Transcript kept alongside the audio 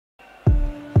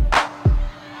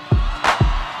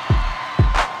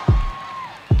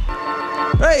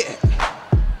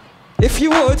If you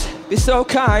would be so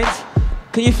kind,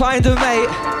 can you find a mate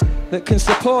that can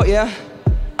support you?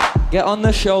 Get on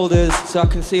their shoulders so I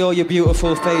can see all your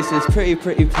beautiful faces. Pretty,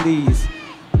 pretty please.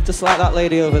 Just like that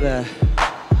lady over there.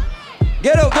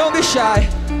 Get up, don't be shy.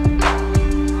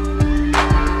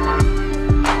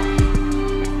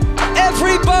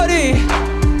 Everybody!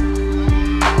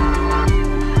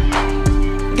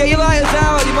 Get your lighters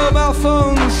out, your mobile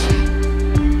phones.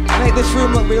 Make this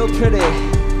room look real pretty.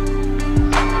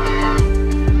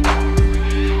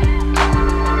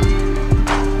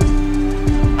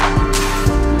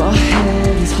 My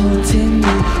head is haunting me,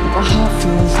 and my heart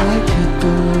feels like a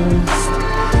ghost.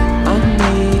 I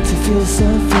need to feel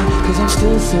something, cause I'm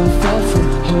still so far from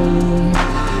home.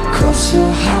 Cross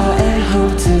your heart and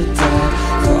hope to die.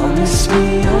 Promise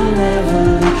me you'll never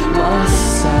leave my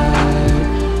side.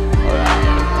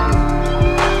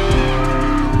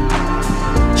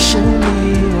 Show me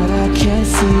what I can't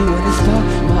see when this part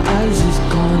of my eyes is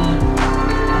gone.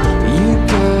 You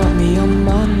got me on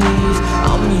my knees,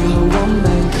 I'm your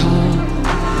one-man car.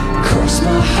 Cross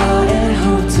my heart and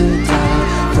hope to die.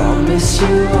 Promise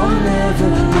you I'll never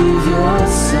leave your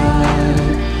side.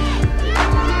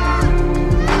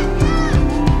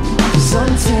 'Cause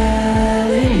I'm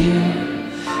telling you,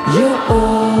 you're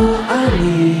all I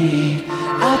need.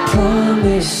 I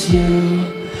promise you,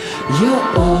 you're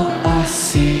all I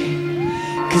see.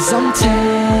 'Cause I'm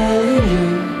telling you,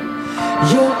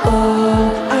 you're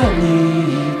all I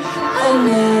need. I'll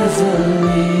never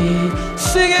leave.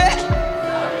 Sing it!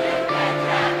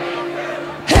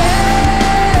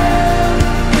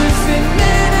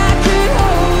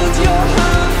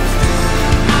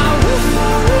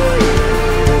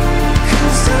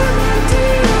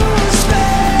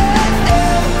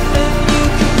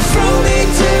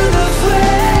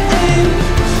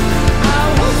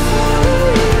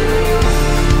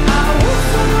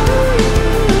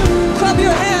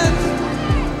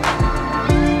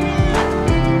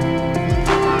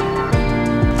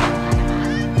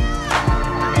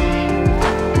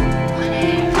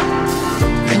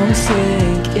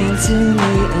 Sink into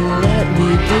me and let me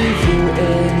breathe you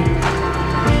in.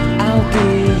 I'll be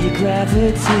your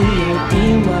gravity, you'll be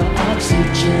my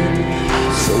oxygen.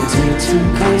 So take 2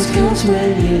 grace, 'cause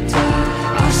when you die,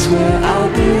 I swear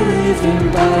I'll be living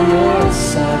by your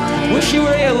side. Wish you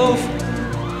were here, love.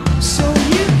 So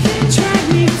you can drag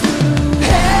me through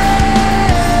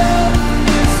hell.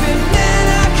 If it meant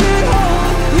I could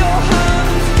hold your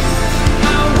hand,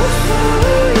 I would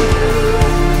follow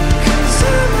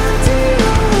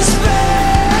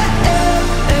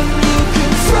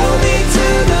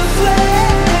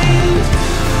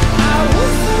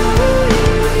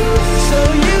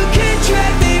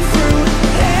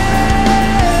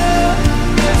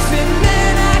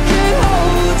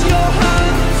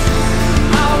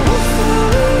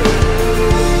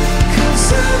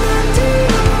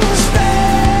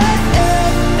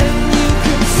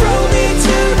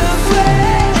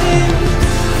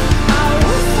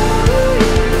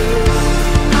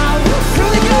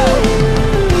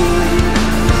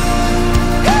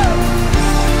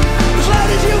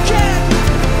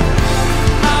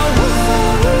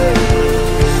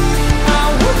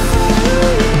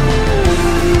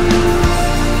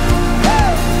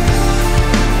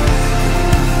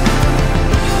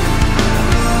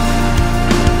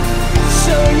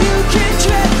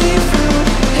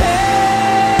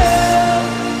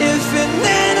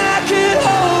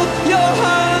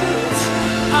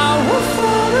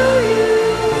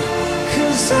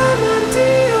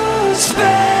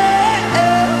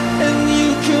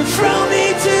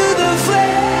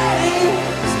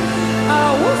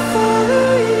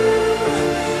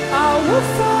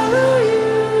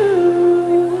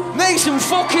you. Make some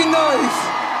fucking noise!